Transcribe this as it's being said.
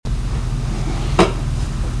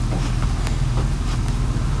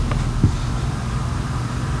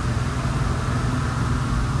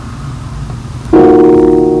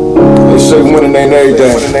winning ain't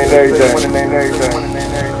everything.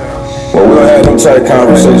 Well, we done had them tight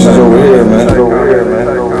conversations over here, man.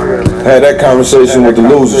 Had that conversation with the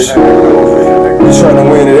losers. We trying to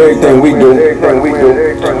win at everything we do.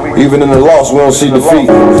 Even in the loss, we don't see defeat.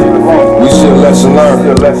 We see a lesson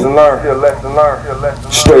learned.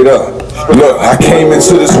 Straight up. Look, I came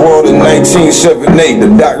into this world in 1978. The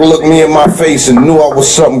doc looked me in my face and knew I was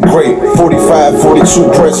something great. 45,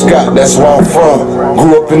 42 Prescott, that's where I'm from.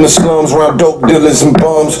 Grew up in the slums around dope dealers and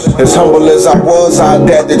bums. As humble as I was, I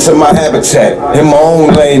adapted to my habitat. In my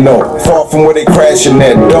own lane though, far from where they crashing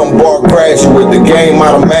at. Dunbar graduate, the game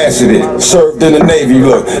I done mastered it. Served in the Navy,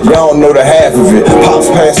 look, y'all don't know the half of it. Pops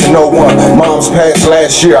passed in 01, moms passed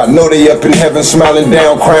last year. I know they up in heaven smiling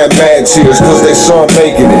down, crying bad tears, cause they son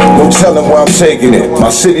making it. No telling where I'm taking it. My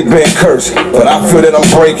city been cursed, but I feel that I'm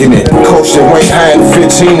breaking it. Coached at ranked high in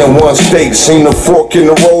 15 in one state. Seen the fork in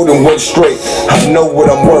the road and went straight. I know what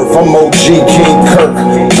I'm worth, I'm OG King Kirk.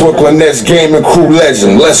 Brooklyn Nets gaming crew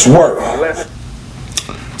legend, let's work.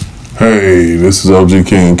 Hey, this is OG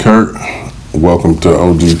King Kirk. Welcome to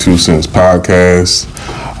OG 2 Cents Podcast.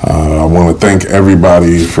 I want to thank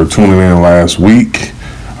everybody for tuning in last week.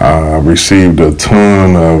 I received a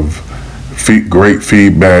ton of great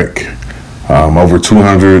feedback, over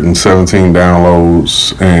 217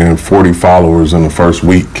 downloads and 40 followers in the first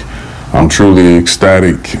week. I'm truly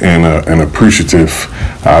ecstatic and appreciative.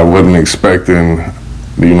 I wasn't expecting,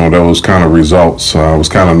 those kind of results. I was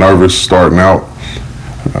kind of nervous starting out.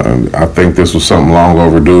 I think this was something long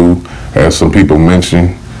overdue, as some people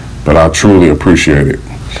mentioned, but I truly appreciate it.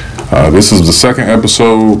 This is the second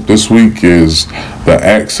episode. This week is the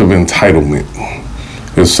acts of entitlement.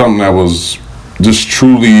 It's something that was just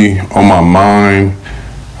truly on my mind.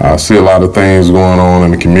 I see a lot of things going on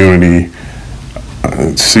in the community.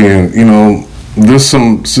 Seeing, there's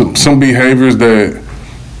some behaviors that,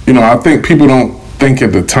 I think people don't think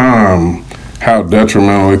at the time how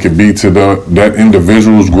detrimental it could be to that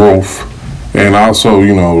individual's growth, and also,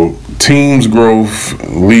 team's growth,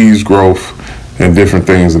 league's growth, and different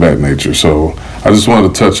things of that nature. So I just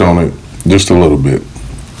wanted to touch on it just a little bit.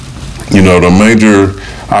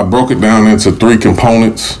 I broke it down into three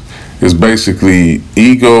components. It's basically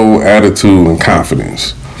ego, attitude, and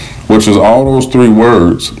confidence, which is all those three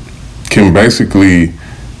words can basically,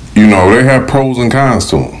 they have pros and cons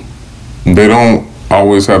to them. They don't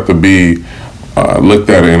always have to be looked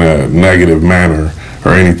at in a negative manner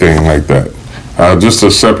or anything like that. Just to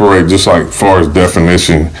separate, just like far as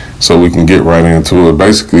definition, so we can get right into it.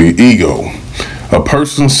 Basically, ego, a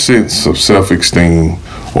person's sense of self-esteem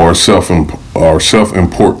or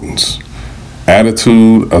self-importance.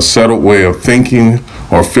 Attitude, a settled way of thinking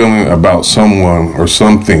or feeling about someone or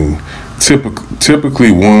something,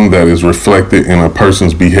 typically one that is reflected in a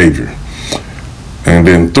person's behavior. And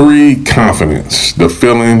then 3, confidence, the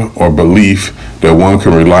feeling or belief that one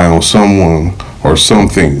can rely on someone or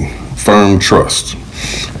something, firm trust.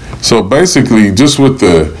 So basically, just with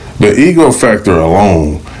the ego factor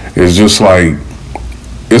alone, is just like,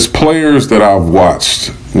 it's players that I've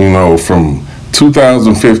watched, from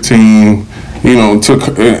 2015,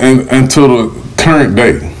 until the current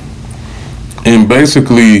day. And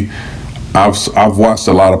basically, I've watched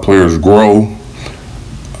a lot of players grow,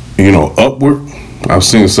 upward. I've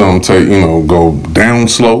seen some go down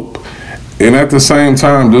slope. And at the same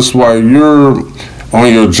time, just while you're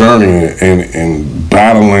on your journey and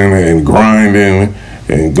battling and grinding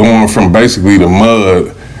and going from basically the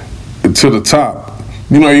mud to the top,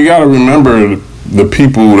 you got to remember the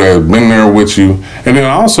people that have been there with you, and then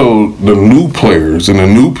also the new players and the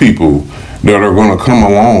new people that are going to come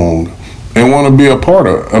along and want to be a part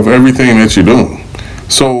of everything that you're doing.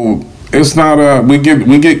 So it's not we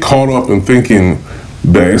get caught up in thinking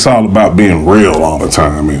that it's all about being real all the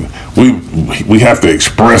time, and we have to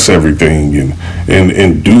express everything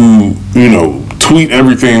and do tweet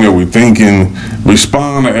everything that we think and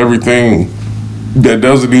respond to everything that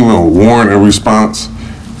doesn't even warrant a response.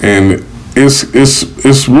 And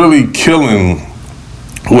it's really killing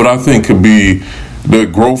what I think could be the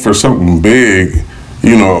growth for something big,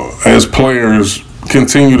 as players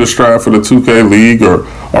continue to strive for the 2K league or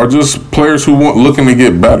just players who looking to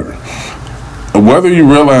get better. Whether you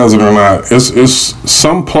realize it or not, it's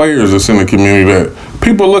some players that's in the community that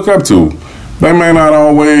people look up to. They may not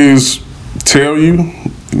always tell you,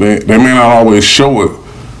 they may not always show it,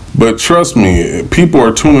 but trust me, people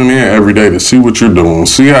are tuning in every day to see what you're doing,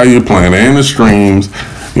 see how you're playing. They're in the streams.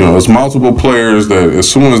 It's multiple players that as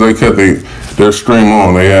soon as they cut their stream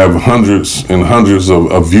on, they have hundreds and hundreds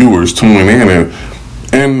of viewers tuning in.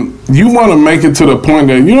 And you want to make it to the point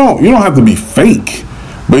that you don't have to be fake,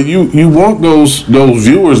 But you want those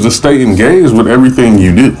viewers to stay engaged with everything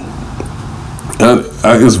you do.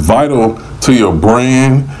 It's vital to your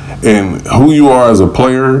brand and who you are as a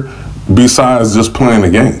player, besides just playing the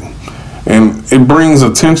game. And it brings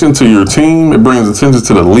attention to your team. It brings attention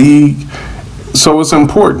to the league. So it's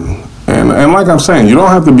important. And like I'm saying, you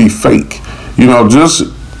don't have to be fake. Just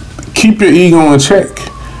keep your ego in check.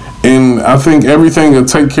 And I think everything will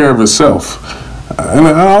take care of itself. And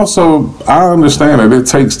I understand that it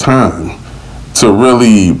takes time to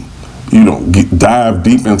really, dive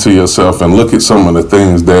deep into yourself and look at some of the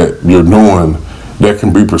things that you're doing that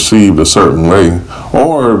can be perceived a certain way,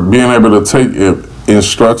 or being able to take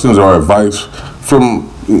instructions or advice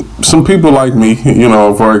from some people like me.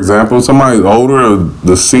 For example, somebody older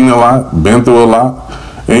that's seen a lot, been through a lot,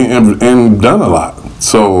 and done a lot.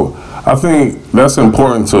 So I think that's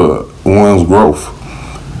important to one's growth.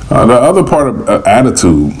 The other part of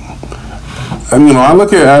attitude, and I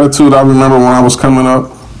look at attitude. I remember when I was coming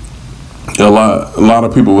up, a lot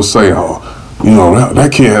of people would say, "Oh,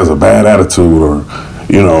 that kid has a bad attitude," or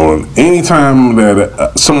anytime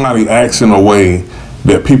that somebody acts in a way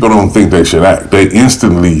that people don't think they should act, they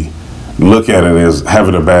instantly look at it as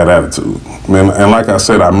having a bad attitude. And like I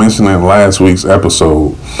said, I mentioned in last week's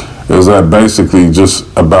episode, is that basically just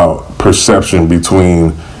about perception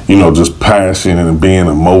between, just passion and being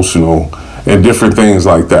emotional and different things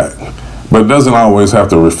like that. But it doesn't always have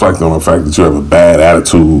to reflect on the fact that you have a bad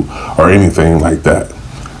attitude or anything like that.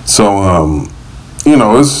 So,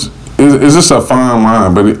 it's just a fine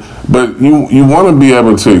line. But you want to be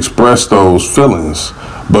able to express those feelings,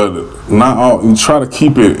 but not all. You try to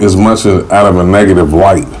keep it as much out of a negative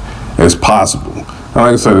light as possible. And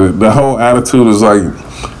like I said, the whole attitude is like,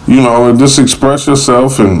 just express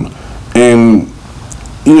yourself and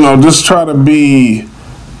just try to be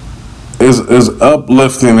as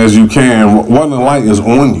uplifting as you can when the light is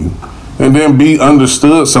on you, and then be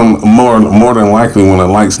understood more than likely when the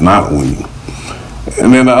light's not on you.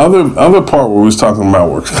 And then the other part where we was talking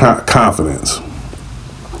about was confidence.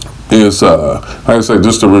 Is like I said,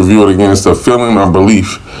 just to review it again, it's the feeling or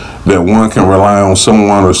belief that one can rely on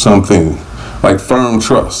someone or something, like firm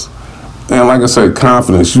trust. And like I said,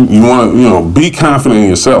 confidence. You want to be confident in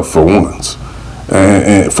yourself for once,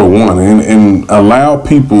 and allow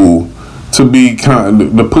people to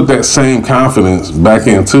to put that same confidence back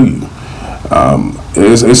into you.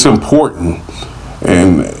 It's important,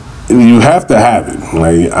 and you have to have it.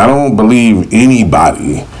 Like, I don't believe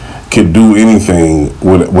anybody can do anything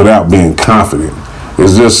without being confident.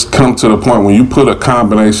 It's just come to the point when you put a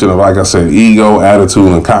combination of, like I said, ego,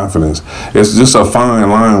 attitude, and confidence. It's just a fine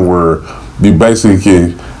line where you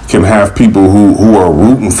basically can have people who are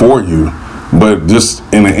rooting for you, but just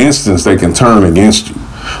in an instance they can turn against you.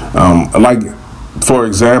 Like, for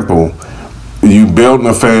example, you building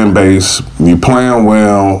a fan base, you playing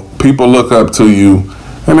well, people look up to you,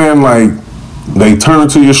 and then like they turn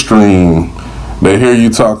to your stream, they hear you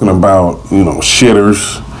talking about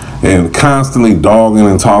shitters and constantly dogging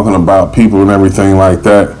and talking about people and everything like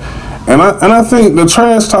that. And I think the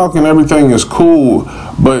trash talk and everything is cool,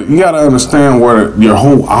 but you got to understand where your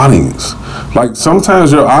whole audience. Like,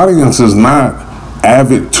 sometimes your audience is not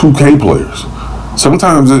avid 2K players.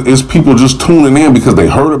 Sometimes it's people just tuning in because they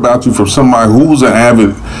heard about you from somebody who's an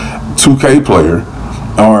avid 2K player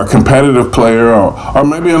or a competitive player or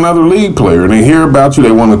maybe another league player, and they hear about you,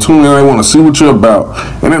 they want to tune in, they want to see what you're about.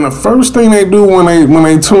 And then the first thing they do when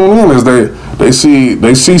they tune in is they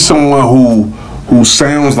see someone who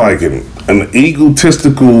sounds like an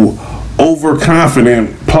egotistical,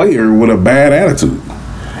 overconfident player with a bad attitude.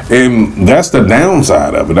 And that's the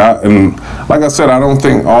downside of it. And like I said, I don't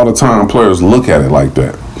think all the time players look at it like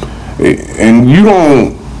that. And you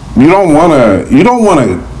don't want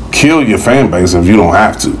to kill your fan base if you don't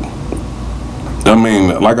have to. I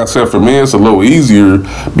mean, like I said, for me, it's a little easier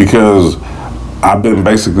because I've been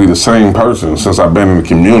basically the same person since I've been in the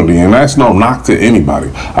community, and that's no knock to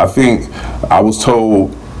anybody. I think I was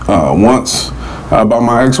told once by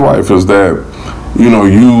my ex-wife is that,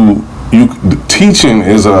 teaching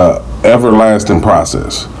is a everlasting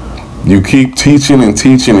process. You keep teaching and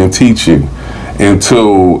teaching and teaching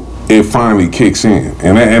until it finally kicks in,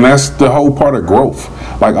 and that's the whole part of growth.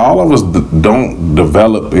 Like, all of us don't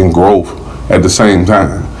develop in growth at the same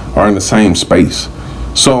time or in the same space.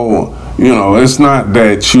 So, it's not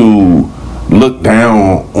that you look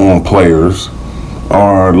down on players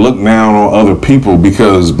or look down on other people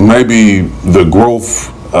because maybe the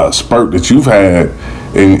growth spurt that you've had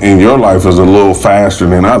in your life is a little faster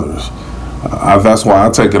than others. That's why I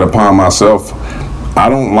take it upon myself. I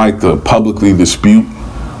don't like to publicly dispute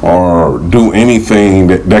or do anything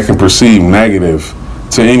that can perceive negative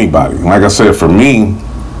to anybody. Like I said, for me,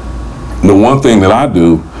 the one thing that I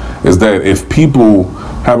do is that if people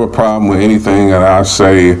have a problem with anything that I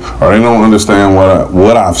say, or they don't understand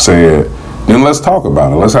what I've said, then let's talk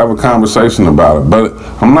about it. Let's have a conversation about it. But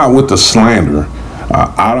I'm not with the slander.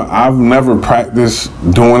 I've never practiced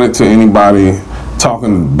doing it to anybody,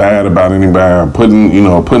 talking bad about anybody, or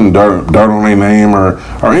putting dirt on their name or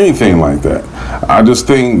anything like that. I just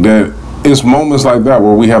think that it's moments like that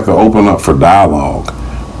where we have to open up for dialogue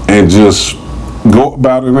and just go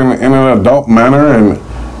about it in an adult manner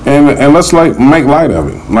and let's make light of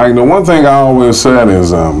it. Like the one thing I always said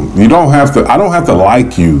is I don't have to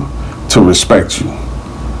like you to respect you.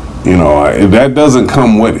 That doesn't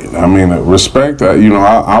come with it. I mean, respect,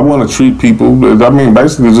 I want to treat people,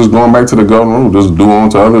 basically just going back to the golden rule, just do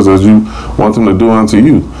unto others as you want them to do unto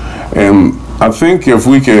you. And I think if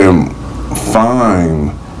we can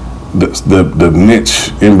find the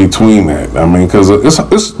niche in between that, because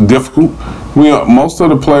it's difficult. Most of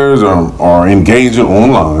the players are engaging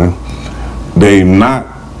online. They not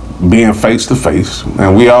being face to face,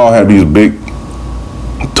 and we all have these big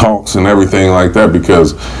talks and everything like that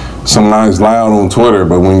because somebody's loud on Twitter,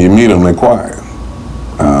 but when you meet them, they're quiet.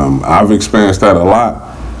 I've experienced that a lot.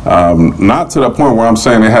 Not to the point where I'm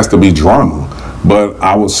saying it has to be drama, but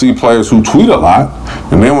I will see players who tweet a lot,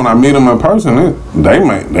 and then when I meet them in person,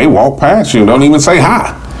 they walk past you and don't even say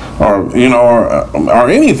hi, or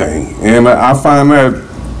anything. And I find that,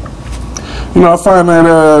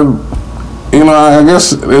 I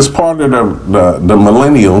guess it's part of the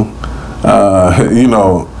millennial,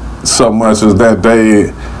 so much as that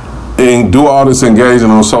they do all this engaging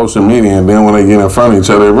on social media, and then when they get in front of each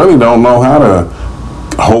other, they really don't know how to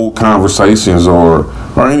hold conversations or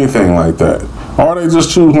anything like that. Or they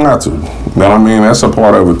just choose not to. That's a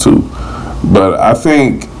part of it too. But I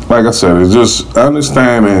think, like I said, it's just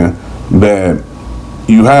understanding that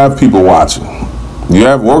you have people watching. You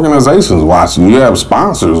have organizations watching. You have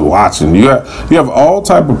sponsors watching. You have all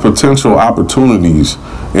type of potential opportunities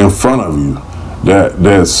in front of you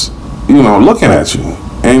that's looking at you.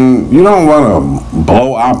 And you don't want to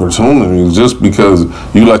blow opportunities just because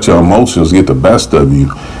you let your emotions get the best of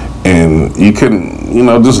you, and you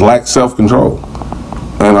can just lack self-control.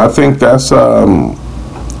 And I think that's something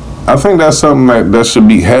that should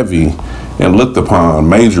be heavy and looked upon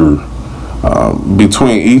major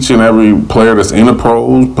between each and every player that's in the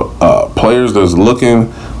pros, players that's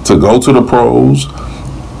looking to go to the pros.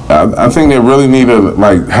 I think they really need to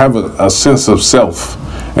have a sense of self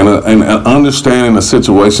and understanding the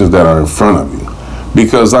situations that are in front of you.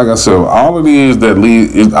 Because like I said, all of these that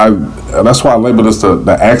lead, that's why I label this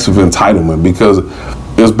the acts of entitlement, because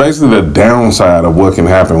it's basically the downside of what can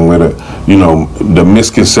happen with it, the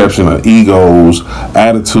misconception of egos,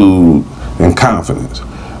 attitude, and confidence.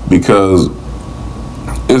 Because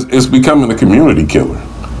it's becoming a community killer.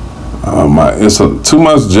 It's too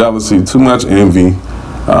much jealousy, too much envy,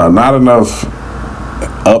 not enough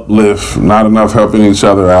uplift, not enough helping each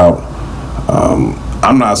other out.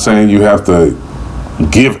 I'm not saying you have to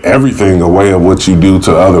give everything away of what you do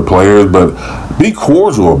to other players, but be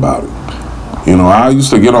cordial about it. I used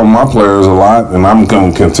to get on my players a lot, and I'm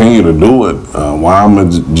going to continue to do it while I'm a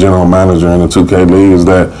general manager in the 2K League, is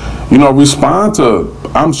that, respond to,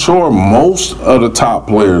 I'm sure most of the top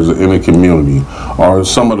players in the community are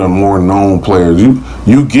some of the more known players.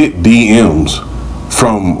 You get DMs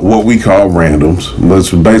from what we call randoms,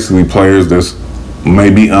 which are basically players that's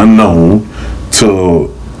maybe unknown to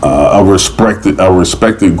a respected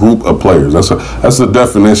group of players. That's the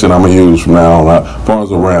definition I'm gonna use from now on. As far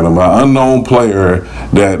as a random, an unknown player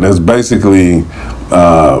that's basically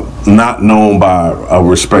not known by a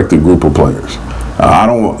respected group of players.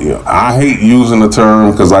 I hate using the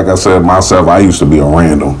term because, like I said myself, I used to be a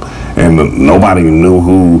random, and nobody knew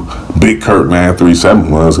who Big Kurt 937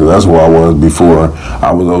 was, because that's who I was before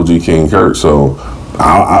I was OG King Kurt. So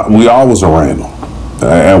we all was a random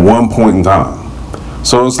at one point in time.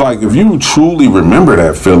 So it's like, if you truly remember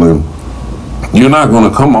that feeling, you're not going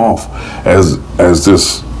to come off as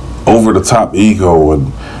this over the top ego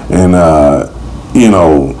and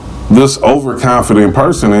this overconfident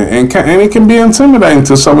person, and it can be intimidating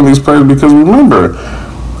to some of these players, because remember,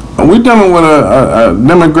 we're dealing with a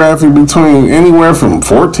demographic between anywhere from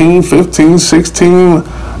 14, 15, 16,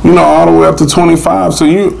 all the way up to 25. So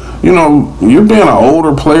you're being an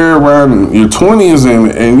older player around your 20s,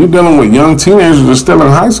 and you're dealing with young teenagers that are still in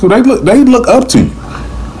high school. They look up to you,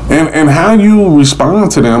 and how you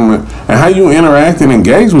respond to them and how you interact and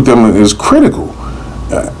engage with them is critical.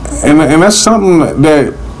 And that's something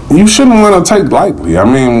that you shouldn't want to take lightly.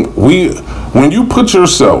 When you put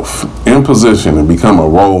yourself in position to become a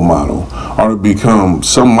role model or to become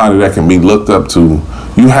somebody that can be looked up to,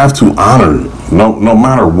 you have to honor it, no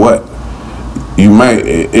matter what.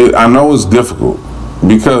 I know it's difficult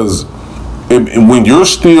because when you're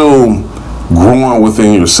still growing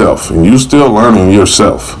within yourself and you're still learning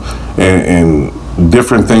yourself and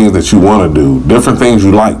different things that you want to do, different things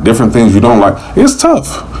you like, different things you don't like, it's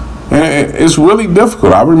tough. And it's really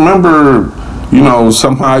difficult. I remember,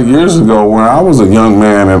 somehow years ago when I was a young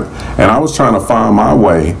man and I was trying to find my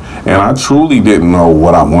way, and I truly didn't know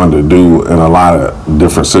what I wanted to do in a lot of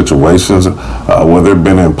different situations, whether it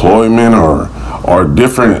been employment or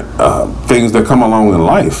different things that come along in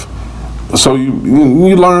life. So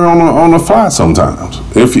you learn on the fly sometimes.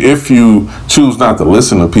 If you choose not to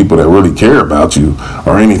listen to people that really care about you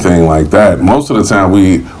or anything like that, most of the time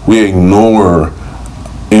we ignore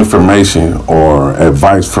information or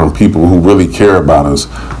advice from people who really care about us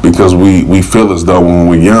because we feel as though when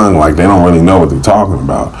we're young, like they don't really know what they're talking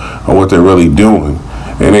about or what they're really doing.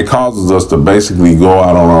 And it causes us to basically go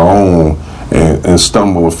out on our own and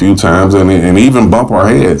stumble a few times and even bump our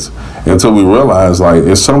heads until we realize, like,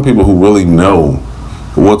 it's some people who really know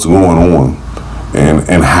what's going on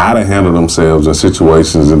and how to handle themselves in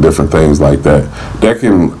situations and different things like that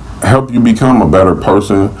can help you become a better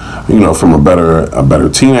person, from a better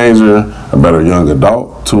teenager, a better young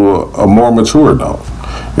adult to a more mature adult.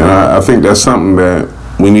 And I think that's something that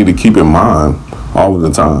we need to keep in mind all of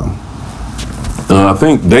the time. I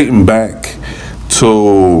think dating back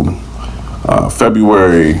to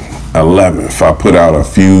February 11th, I put out a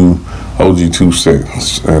few OG2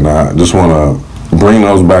 cents, and I just want to bring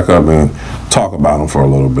those back up and talk about them for a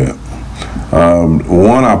little bit.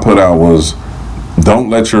 One I put out was, don't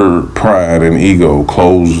let your pride and ego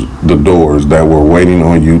close the doors that were waiting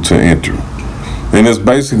on you to enter. And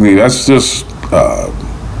that's just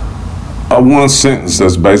a one sentence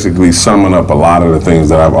that's basically summing up a lot of the things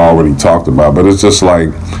that I've already talked about. But it's just like,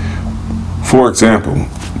 for example,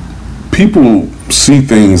 people see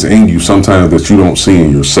things in you sometimes that you don't see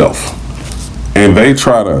in yourself. And they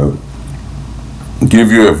try to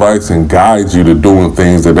give you advice and guide you to doing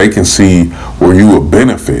things that they can see where you will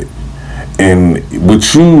benefit. And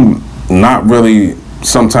with you not really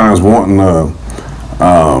sometimes wanting to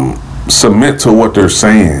submit to what they're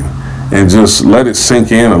saying and just let it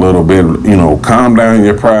sink in a little bit, calm down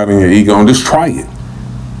your pride and your ego and just try it.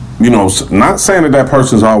 Not saying that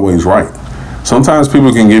person's always right. Sometimes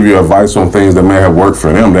people can give you advice on things that may have worked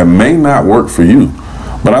for them that may not work for you.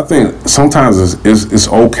 But I think sometimes it's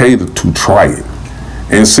okay to try it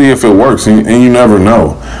and see if it works, and you never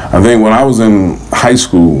know. I think when I was in high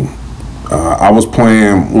school,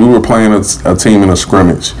 we were playing a team in a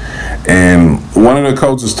scrimmage, and one of the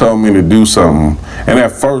coaches told me to do something, and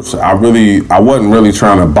at first I wasn't really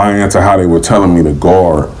trying to buy into how they were telling me to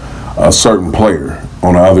guard a certain player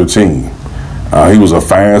on the other team. He was a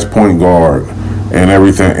fast point guard and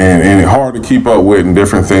everything, and hard to keep up with and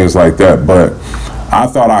different things like that, but I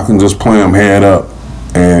thought I can just play him head up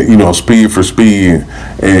and, speed for speed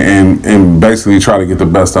and basically try to get the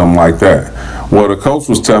best of him like that. Well, the coach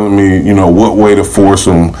was telling me, what way to force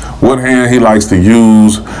him, what hand he likes to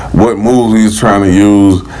use, what moves he's trying to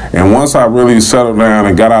use. And once I really settled down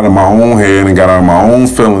and got out of my own head and got out of my own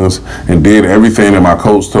feelings and did everything that my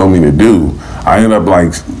coach told me to do, I ended up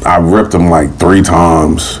I ripped him 3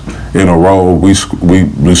 times in a row. We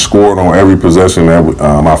scored on every possession that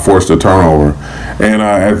I forced a turnover. And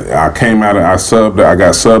I came out, I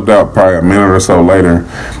got subbed out probably a minute or so later.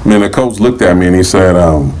 And then the coach looked at me and he said,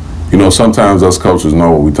 sometimes us coaches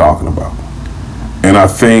know what we're talking about. And I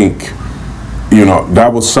think,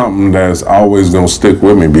 that was something that's always going to stick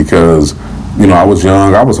with me because, I was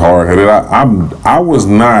young, I was hard-headed. I was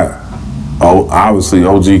not, obviously,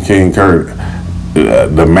 OG King Kurt,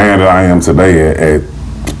 the man that I am today at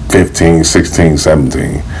 15, 16,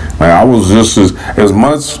 17. I was just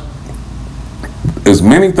as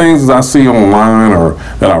many things as I see online or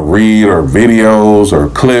that I read or videos or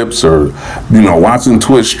clips or, watching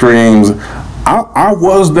Twitch streams, I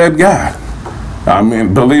was that guy. I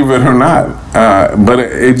mean, believe it or not. But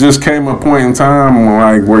it just came a point in time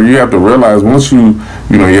where you have to realize once you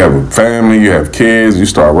have a family, you have kids, you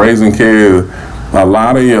start raising kids, a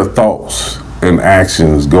lot of your thoughts and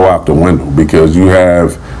actions go out the window because you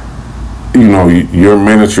have, your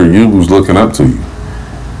miniature you who's looking up to you.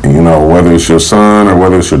 Whether it's your son or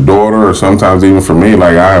whether it's your daughter or sometimes even for me,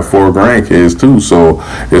 I have 4 grandkids too. So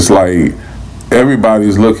it's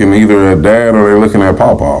everybody's looking either at dad or they're looking at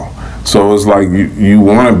pawpaw. So it's you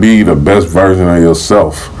want to be the best version of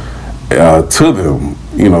yourself to them,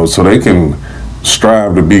 so they can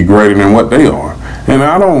strive to be greater than what they are. And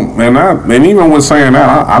and even with saying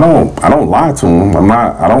that, I don't lie to them.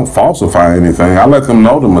 I don't falsify anything. I let them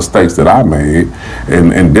know the mistakes that I made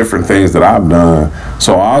and different things that I've done.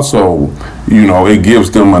 So also, it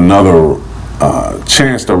gives them another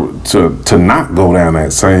chance to not go down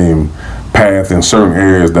that same path in certain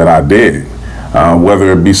areas that I did,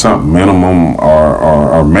 whether it be something minimum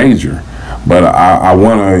or major. But I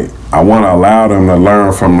want to allow them to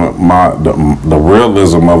learn from the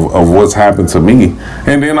realism of what's happened to me,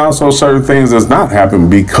 and then also certain things that's not happened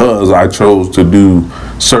because I chose to do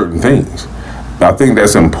certain things. I think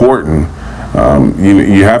that's important.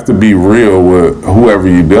 You have to be real with whoever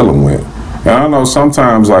you're dealing with, and I know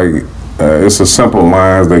sometimes it's a simple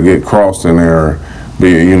lines that get crossed in there,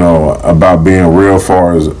 about being real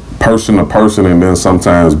far as person to person, and then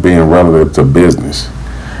sometimes being relative to business.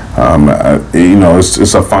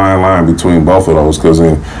 It's a fine line between both of those, because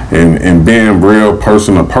in being real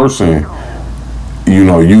person to person,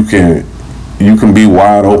 you can be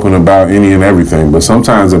wide open about any and everything, but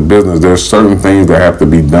sometimes in business there's certain things that have to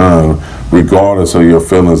be done regardless of your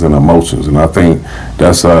feelings and emotions, and I think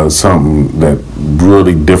that's something that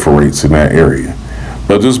really differentiates in that area.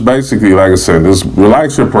 But just basically, like I said, just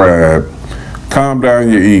relax your pride, calm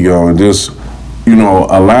down your ego, and just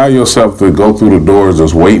allow yourself to go through the doors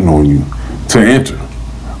that's waiting on you to enter.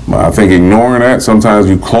 But I think ignoring that, sometimes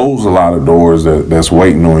you close a lot of doors that's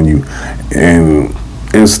waiting on you, and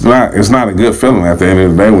it's not a good feeling at the end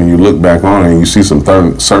of the day when you look back on it and you see some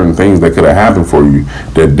certain things that could have happened for you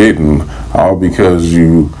that didn't, all because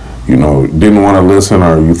you didn't want to listen,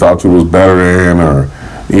 or you thought you was better than,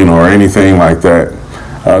 or anything like that.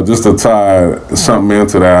 Just to tie something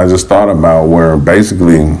into that, I just thought about where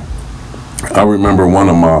basically I remember one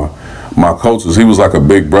of my coaches, he was like a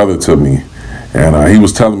big brother to me, and he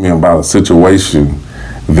was telling me about a situation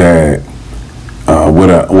that with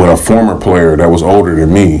a former player that was older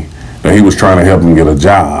than me, that he was trying to help him get a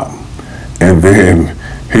job. And then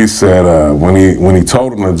he said when he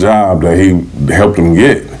told him the job that he helped him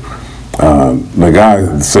get, the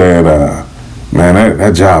guy said, man,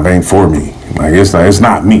 that job ain't for me. Like, it's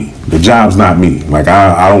not me. The job's not me. Like,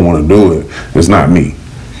 I don't want to do it. It's not me.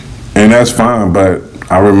 And that's fine, but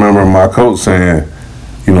I remember my coach saying,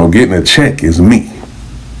 getting a check is me.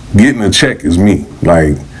 Getting a check is me.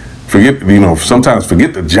 Like, sometimes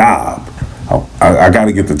forget the job. I got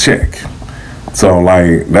to get the check. So,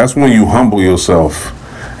 like, that's when you humble yourself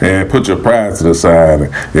and put your pride to the side.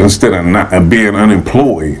 And instead of being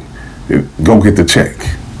unemployed, go get the check.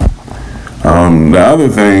 The other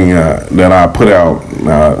thing that I put out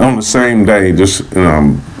on the same day, just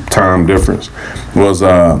time difference, was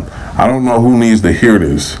I don't know who needs to hear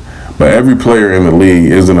this, but every player in the league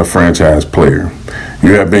isn't a franchise player.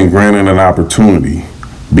 You have been granted an opportunity.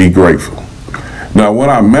 Be grateful. Now, what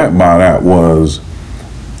I meant by that was,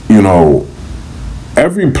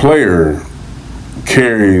 every player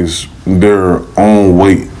carries their own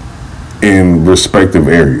weight in respective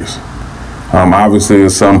areas. Obviously,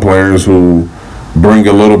 there's some players who bring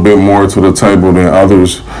a little bit more to the table than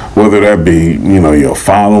others, whether that be, your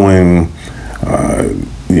following,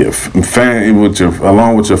 your fan,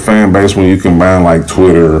 along with your fan base, when you combine like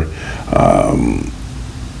Twitter,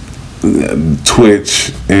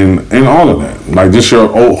 Twitch, and all of that. Like, just your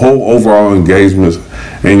whole overall engagement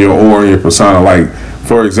and your aura and your persona. Like,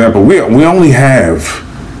 for example, we only have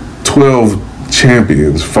 12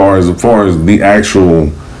 champions as far as the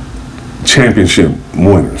actual championship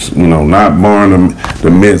winners, not barring the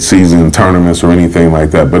mid-season tournaments or anything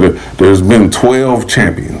like that, but there's been 12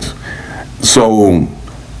 champions. So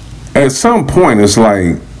at some point it's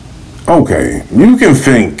like, okay, you can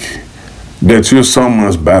think that you're so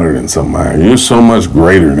much better than somebody, you're so much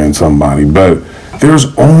greater than somebody, but there's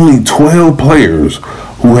only 12 players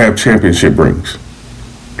who have championship rings.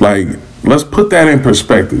 Like, let's put that in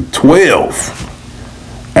perspective.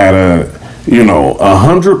 12 at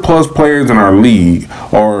 100 plus players in our league,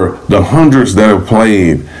 or the hundreds that have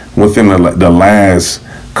played within the last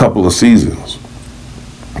couple of seasons.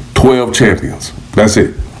 12 champions. That's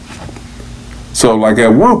it. So, like, at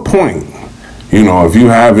one point, if you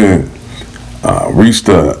haven't reached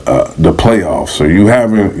the playoffs, or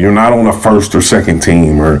you're not on a first or second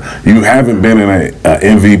team, or you haven't been in a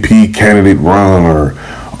MVP candidate run,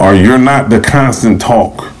 or you're not the constant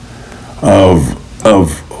talk of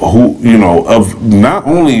of not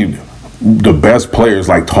only the best players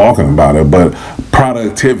like talking about it, but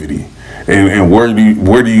productivity and where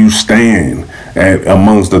do you stand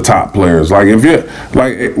amongst the top players. Like, if you're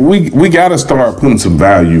like, we got to start putting some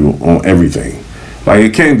value on everything. Like,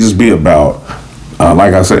 it can't just be about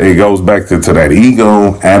like I said, it goes back to that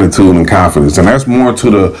ego, attitude, and confidence, and that's more to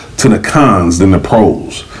the cons than the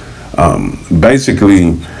pros.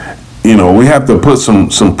 Basically, we have to put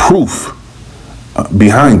some proof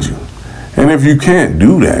behind you, and if you can't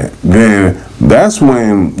do that, then that's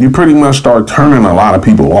when you pretty much start turning a lot of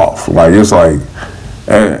people off. Like it's like,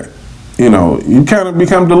 you kind of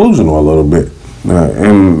become delusional a little bit,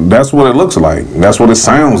 and that's what it looks like. That's what it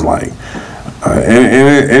sounds like.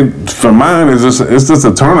 And for mine, it's just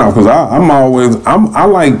a turnout because I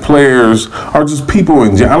like players or just people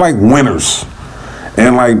in general. I like winners,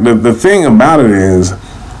 and like the thing about it is,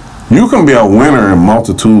 you can be a winner in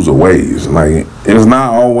multitudes of ways. Like it's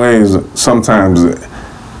not always sometimes,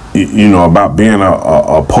 about being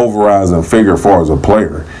a pulverizing figure as far as a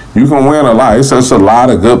player. You can win a lot. It's just a lot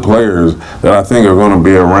of good players that I think are going to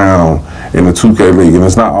be around in the 2K league, and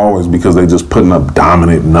it's not always because they just putting up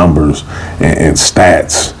dominant numbers and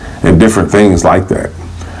stats and different things like that.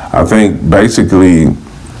 I think basically,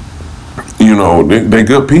 they're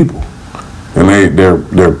good people, and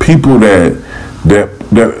they're people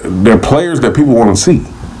they're players that people want to see,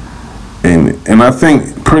 and I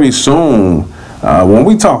think pretty soon when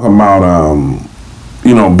we talk about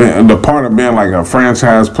the part of being like a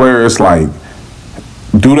franchise player, it's like,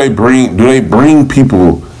 do they bring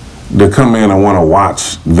people to come in and want to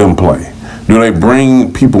watch them play? Do they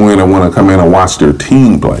bring people in and want to come in and watch their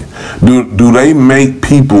team play? Do they make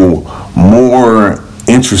people more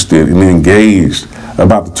interested and engaged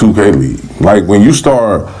about the 2K League? Like when you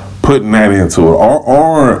start putting that into it,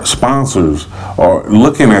 or sponsors are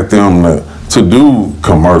looking at them to do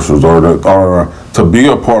commercials or to be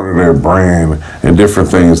a part of their brand and different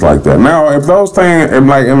things like that. Now, if those things, and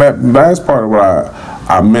that's part of what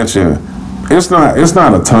I mentioned, it's not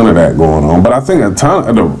a ton of that going on. But I think part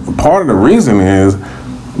of the reason is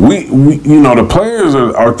we the players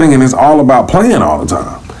are thinking it's all about playing all the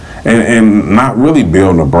time, and not really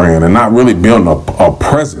building a brand and not really building a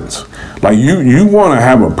presence. Like you want to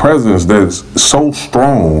have a presence that's so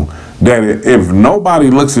strong that if nobody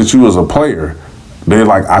looks at you as a player, they're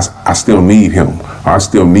like, I still need him, or I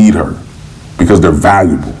still need her, because they're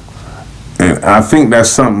valuable. And I think that's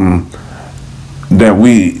something that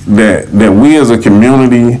we as a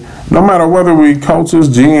community, no matter whether we coaches,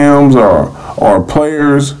 GMs, or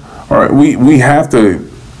players, or we have to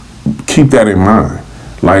keep that in mind.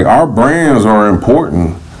 Like our brands are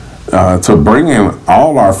important to bringing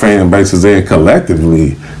all our fan bases in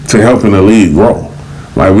collectively to helping the league grow.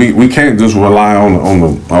 Like we can't just rely on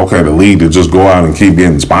the league to just go out and keep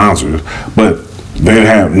getting sponsors, but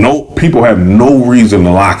people have no reason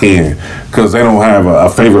to lock in because they don't have a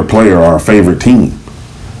favorite player or a favorite team.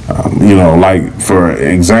 Like for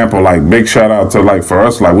example, like big shout out to like for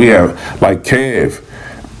us, like we have like Kev,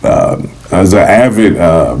 as an avid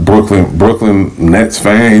Brooklyn Nets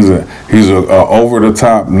fan. He's a over the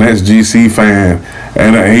top Nets GC fan,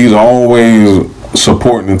 and he's always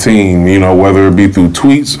supporting the team, whether it be through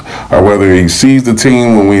tweets or whether he sees the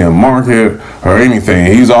team when we in market or anything.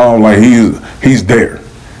 He's all like he's there,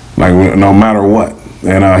 like no matter what.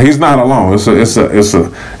 And he's not alone. It's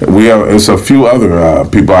a few other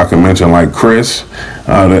people I can mention, like Chris,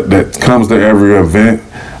 that comes to every event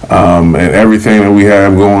and everything that we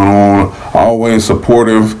have going on. Always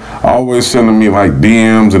supportive, always sending me like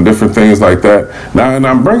DMs and different things like that. Now, and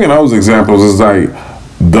I'm bringing those examples. It's like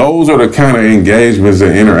those are the kind of engagements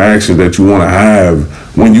and interactions that you want to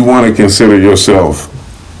have when you want to consider yourself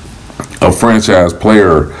a franchise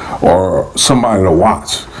player or somebody to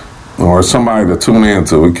watch or somebody to tune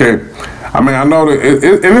into. I know that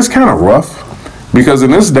and it's kind of rough because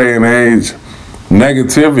in this day and age,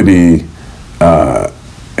 negativity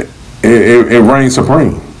it reigns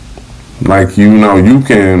supreme. Like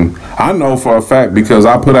I know for a fact because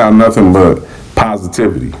I put out nothing but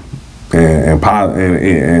positivity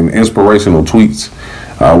and inspirational tweets,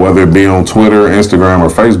 whether it be on Twitter, Instagram, or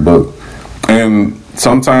Facebook. And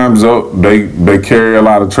sometimes they carry a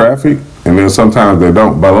lot of traffic, and then sometimes they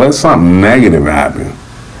don't. But let something negative happen,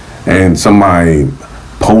 and somebody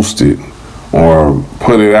post it or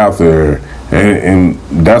put it out there, and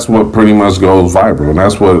that's what pretty much goes viral. And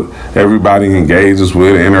that's what everybody engages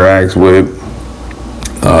with, interacts with.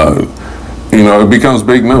 It becomes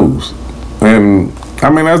big news. And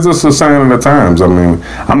that's just a sign of the times.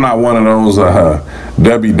 I'm not one of those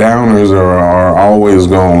Debbie Downers or are always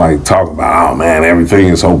going to like talk about, oh man, everything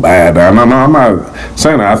is so bad. No, I'm not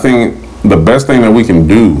saying that. I think the best thing that we can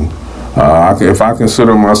do, if I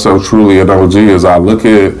consider myself truly an OG, is I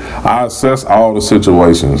assess all the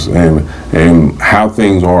situations and how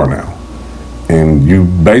things are now. And you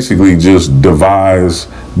basically just devise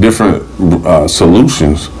different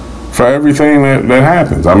solutions for everything that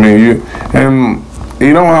happens. I mean,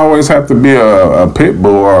 you don't always have to be a pit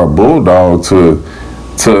bull or a bulldog to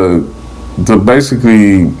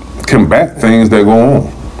basically combat things that go on.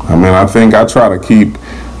 I mean, I think I try to keep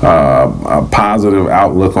a positive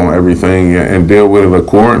outlook on everything and deal with it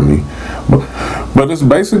accordingly. But it's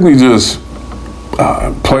basically just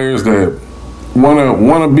players that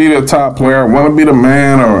want to be the top player, want to be the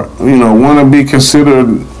man, or want to be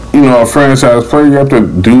considered a franchise player. You have to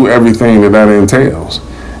do everything that entails.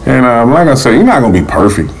 And like I said, you're not gonna be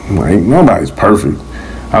perfect. Like, nobody's perfect.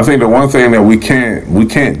 I think the one thing that we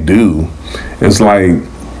can't do is like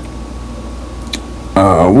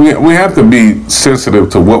we have to be sensitive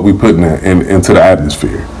to what we put into the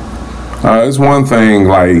atmosphere. It's one thing,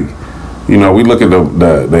 like, we look at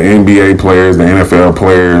the NBA players, the NFL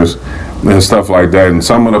players, and stuff like that, and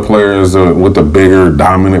some of the players with the bigger,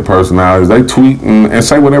 dominant personalities, they tweet and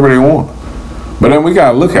say whatever they want. But then we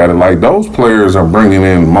gotta look at it like those players are bringing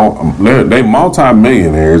in they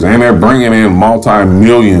multi-millionaires, and they're bringing in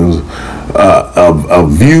multi-millions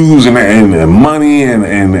of views and money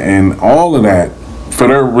and all of that for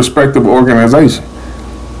their respective organization.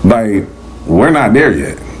 Like, we're not there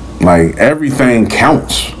yet. Like, everything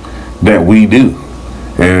counts that we do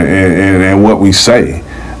and what we say.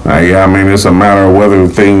 Like, I mean, it's a matter of whether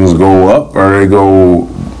things go up or they go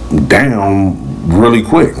down really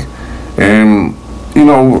quick. And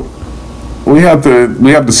we have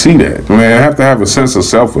to see that. I mean, I have to have a sense of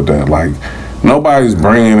self with that. Like, nobody's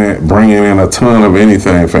bringing in a ton of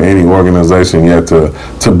anything for any organization yet to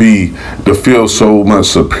feel so much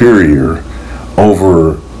superior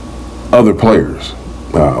over other players,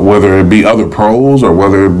 whether it be other pros or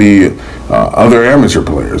whether it be other amateur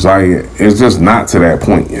players. It's just not to that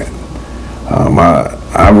point yet.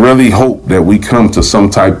 I really hope that we come to some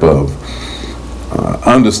type of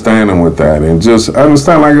understanding with that, and just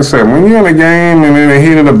understand, like I said, when you're in a game and in the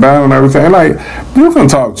heat of the battle and everything, like, you can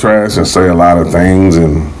talk trash and say a lot of things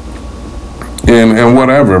and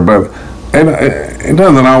whatever, but it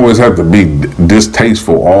doesn't always have to be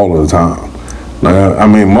distasteful all the time. I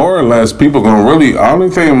mean, more or less, people gonna really, only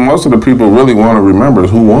thing most of the people really want to remember is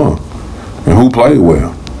who won and who played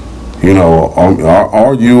well.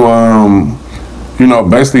 Are you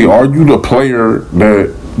basically, are you the player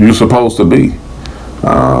that you're supposed to be?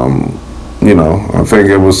 I think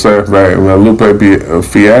it was said back in the Lupe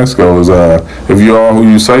fiasco is, if you are who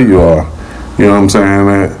you say you are, you know what I'm saying?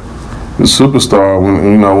 That the superstar,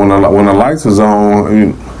 when the lights is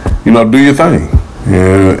on, do your thing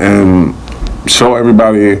and show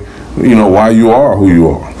everybody, why you are who you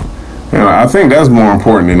are. And I think that's more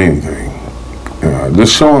important than anything.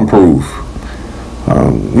 Just show and prove.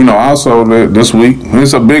 Also this week,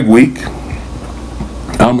 it's a big week.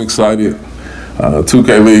 I'm excited.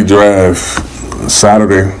 2K League Draft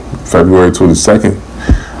Saturday, February 22nd,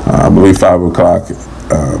 I believe 5 o'clock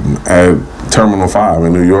at Terminal 5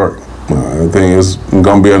 in New York. I think it's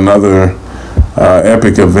going to be another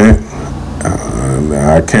epic event.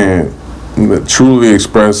 I can't truly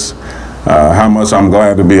express how much I'm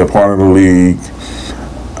glad to be a part of the league,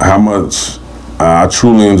 how much I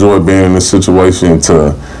truly enjoy being in this situation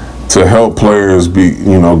to help players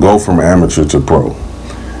go from amateur to pro.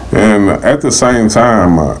 And at the same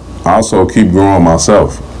time, I also keep growing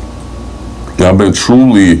myself. I've been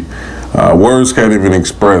truly, words can't even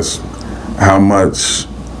express how much,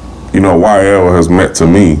 YL has meant to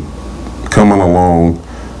me coming along,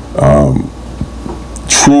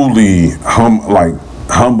 truly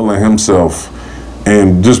humbling himself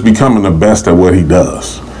and just becoming the best at what he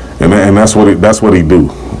does. And that's what he do.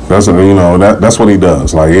 That's what he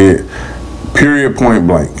does. Period, point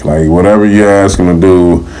blank. Like, whatever you ask him to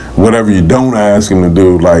do, whatever you don't ask him to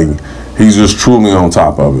do, like, he's just truly on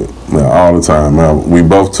top of it all the time. We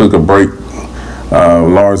both took a break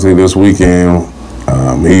largely this weekend.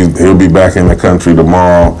 He'll be back in the country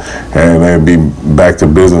tomorrow, and they'll be back to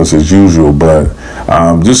business as usual. But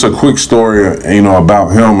just a quick story, about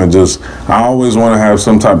him, and just, I always want to have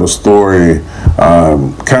some type of story,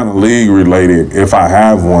 kind of league related, if I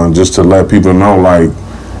have one, just to let people know, like,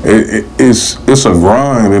 it's a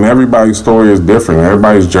grind, and everybody's story is different.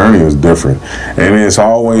 Everybody's journey is different, and it's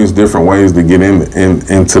always different ways to get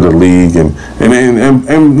into the league, and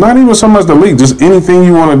not even so much the league, just anything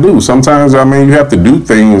you want to do. Sometimes, I mean, you have to do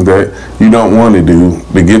things that you don't want to do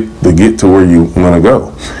to get to where you want to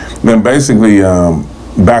go. Then basically,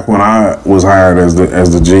 back when I was hired as the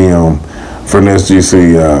GM for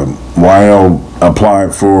NSGC, YL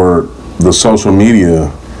applied for the social media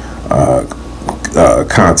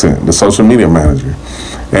content, the social media manager.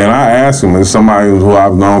 And I asked him, as somebody who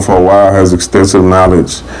I've known for a while, has extensive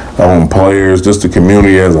knowledge on players, just the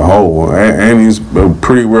community as a whole, and he's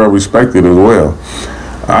pretty well respected as well.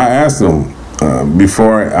 I asked him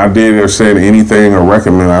before I did or said anything or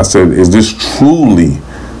recommend, I said, is this truly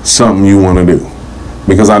something you want to do?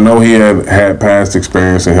 Because I know he had past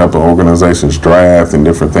experience in helping organizations draft and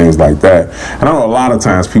different things like that. And I know a lot of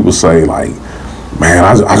times people say, like, man,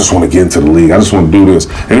 I just want to get into the league. I just want to do this.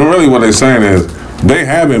 And really what they're saying is they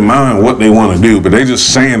have in mind what they want to do, but they're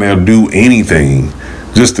just saying they'll do anything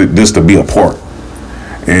just to be a part.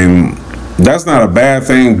 And that's not a bad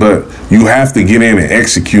thing, but you have to get in and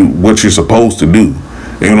execute what you're supposed to do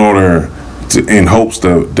in order to, in hopes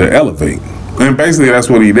to elevate. And basically that's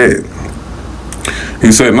what he did.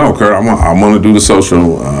 He said, no, Kurt, I'm going to do the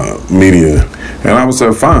social media. And I was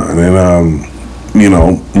said, fine. And,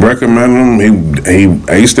 recommend him. He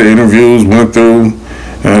aced the interviews, went through,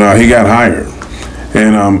 and he got hired.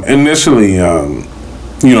 And initially,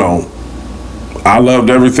 I loved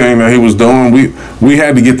everything that he was doing. We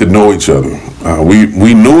had to get to know each other.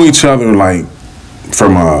 We knew each other like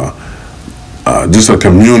from just a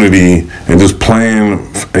community and just playing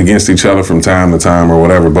against each other from time to time or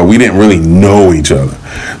whatever, but we didn't really know each other.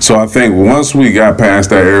 So I think once we got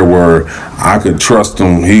past that area where I could trust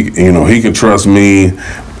him, he could trust me,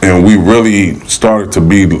 and we really started to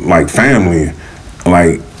be like family,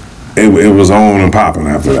 like it was on and popping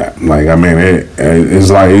after that. Like, I mean, it's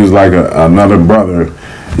like he was like another brother,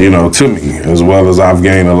 to me, as well as I've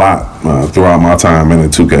gained a lot throughout my time in the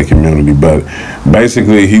 2K community. But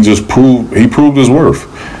basically, he proved his worth.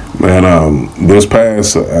 And this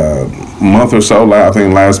past month or so, I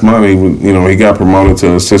think last month, he got promoted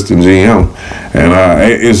to assistant GM, and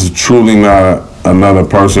it's truly not another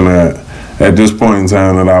person that at this point in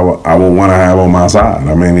time that I would want to have on my side.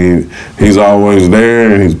 I mean, he's always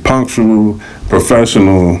there, and he's punctual,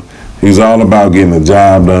 professional. He's all about getting the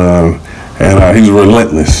job done, and he's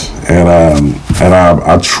relentless. And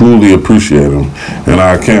I truly appreciate him. And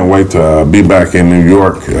I can't wait to be back in New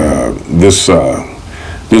York this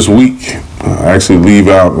week. I actually leave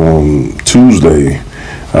out on Tuesday,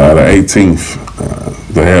 the 18th,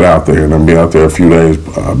 to head out there, and I'll be out there a few days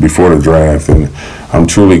before the draft, and I'm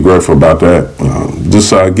truly grateful about that.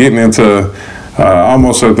 Just getting into,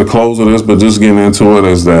 almost at the close of this, but just getting into it,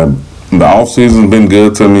 is that the off season's been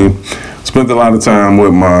good to me. Spent a lot of time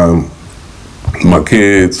with my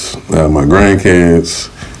kids, my grandkids.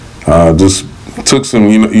 Just took some,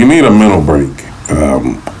 you need a mental break.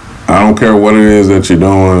 I don't care what it is that you're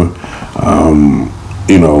doing.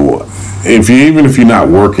 Even if you're not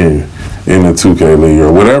working in the 2K league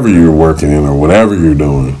or whatever you're working in or whatever you're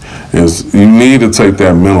doing, is you need to take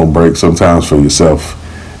that mental break sometimes for yourself,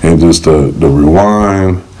 and just to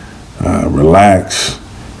rewind, relax,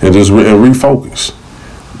 and just refocus.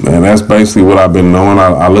 And that's basically what I've been doing.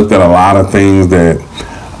 I looked at a lot of things that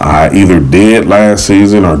I either did last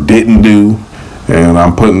season or didn't do, and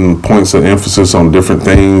I'm putting points of emphasis on different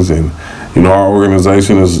things. And our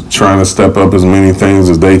organization is trying to step up as many things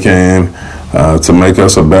as they can to make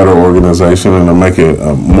us a better organization and to make it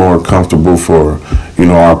more comfortable for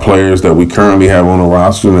our players that we currently have on the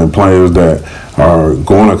roster and players that are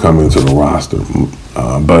going to come into the roster.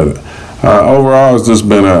 But overall, it's just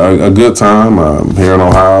been a good time here in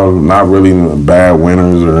Ohio. Not really bad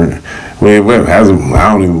winters, or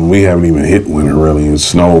we haven't even hit winter really. It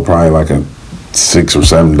snowed probably like 6 or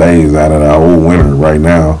 7 days out of the whole winter right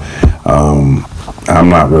now. I'm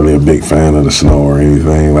not really a big fan of the snow or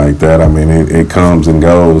anything like that. I mean, it comes and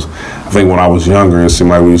goes. I think when I was younger, it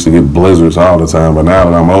seemed like we used to get blizzards all the time. But now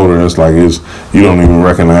that I'm older, it's like you don't even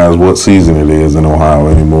recognize what season it is in Ohio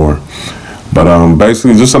anymore. But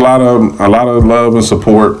basically, just a lot of love and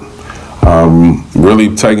support.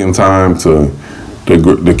 Really taking time to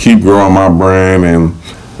keep growing my brand, and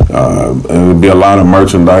there'll be a lot of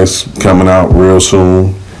merchandise coming out real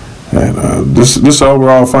soon. And this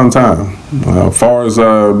overall fun time. As far as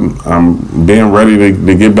I'm being ready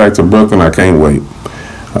to get back to Brooklyn, I can't wait.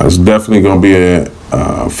 It's definitely going to be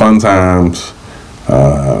a fun times.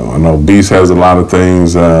 I know Beast has a lot of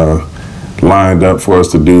things lined up for us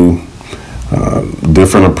to do,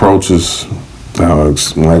 different approaches.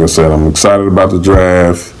 Like I said, I'm excited about the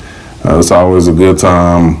draft. It's always a good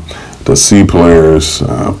time to see players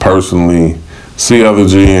personally, see other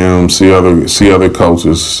GMs, see other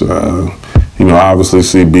coaches. Obviously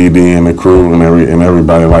see BD and the crew and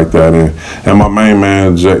everybody like that, and my main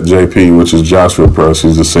man JP, which is Joshua Press.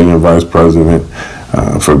 He's the senior vice president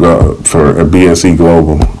for BSE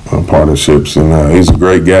Global Partnerships, and he's a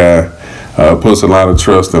great guy. Puts a lot of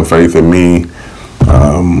trust and faith in me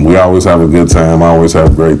We always have a good time. I always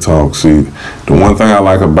have great talks. See, the one thing I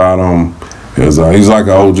like about him is he's like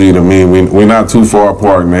an OG to me. We're not too far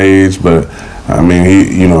apart in age, but I mean,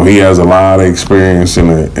 he has a lot of experience in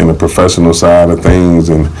the professional side of things,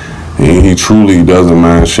 and he truly doesn't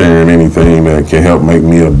mind sharing anything that can help make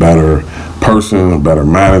me a better person, a better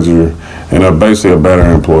manager, and basically a better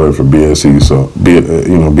employee for BSE. So,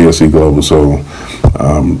 BSE Global. So,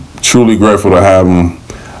 truly grateful to have him.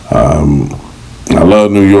 I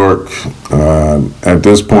love New York. At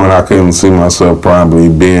this point, I couldn't see myself probably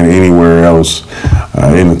being anywhere else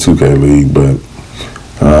in the 2K League, but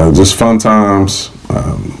just fun times.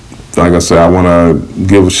 Like I said, I want to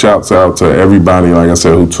give shouts out to everybody, like I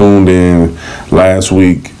said, who tuned in last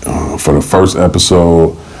week for the first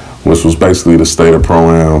episode, which was basically the State of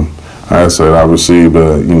Pro-Am. Like I said, I received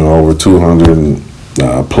over 200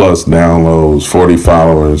 plus downloads, 40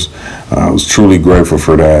 followers. I was truly grateful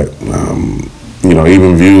for that.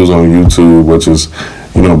 Even views on YouTube, which is,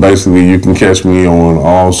 basically you can catch me on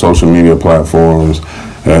all social media platforms.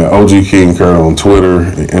 OG King Kurt on Twitter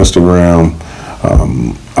and Instagram.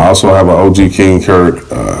 I also have an OG King Kurt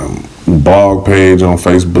blog page on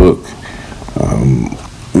Facebook.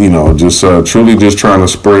 Truly just trying to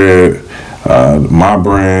spread my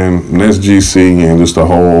brand, Nets GC, and just the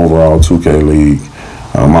whole overall 2K League.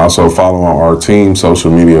 I'm also following our team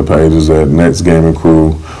social media pages at Nets Gaming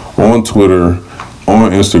Crew on Twitter,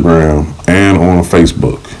 on Instagram, and on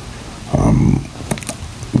Facebook.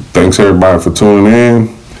 Thanks everybody for tuning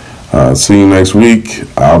in. See you next week.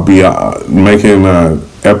 I'll be making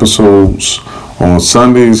episodes on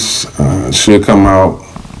Sundays. Should come out,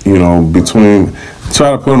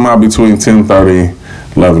 try to put them out between 10:30,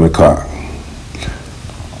 11 o'clock.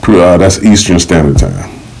 That's Eastern Standard Time.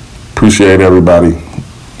 Appreciate everybody.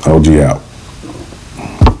 OG out.